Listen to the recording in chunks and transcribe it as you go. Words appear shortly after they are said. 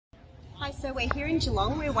Hi, so we're here in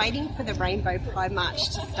Geelong. We're waiting for the Rainbow Pride March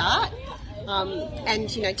to start.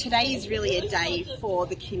 And, you know, today is really a day for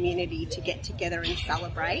the community to get together and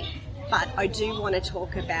celebrate. But I do want to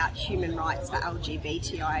talk about human rights for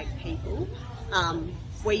LGBTI people.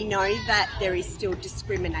 We know that there is still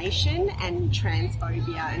discrimination and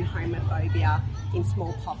transphobia and homophobia in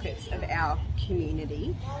small pockets of our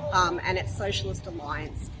community. And at Socialist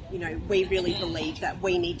Alliance, you know, we really believe that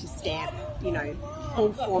we need to stamp, you know,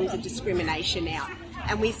 all forms of discrimination out.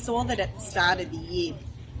 And we saw that at the start of the year,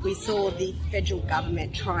 we saw the federal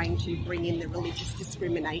government trying to bring in the religious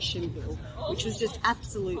discrimination bill, which was just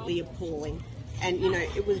absolutely appalling. And, you know,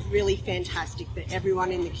 it was really fantastic that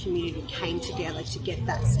everyone in the community came together to get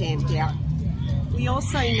that stamped out. We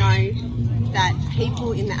also know that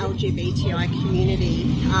people in the LGBTI community,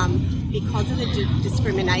 because of the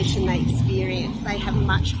discrimination they experience, they have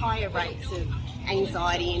much higher rates of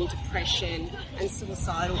anxiety and depression and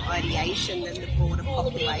suicidal ideation than the broader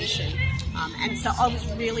population. And so I was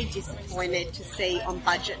really disappointed to see on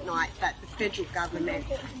budget night that the federal government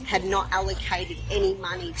had not allocated any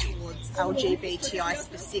money towards LGBTI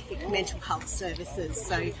specific mental health services.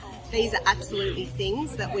 So these are absolutely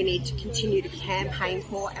things that we need to continue to campaign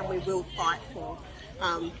for, and we will fight for.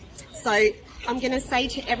 So I'm going to say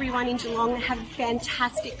to everyone in Geelong, have a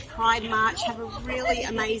fantastic Pride March, have a really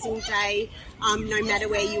amazing day, no matter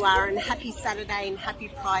where you are, and happy Saturday and happy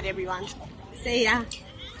Pride, everyone. See ya.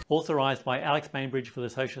 Authorised by Alex Bainbridge for the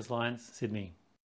Socialist Alliance, Sydney.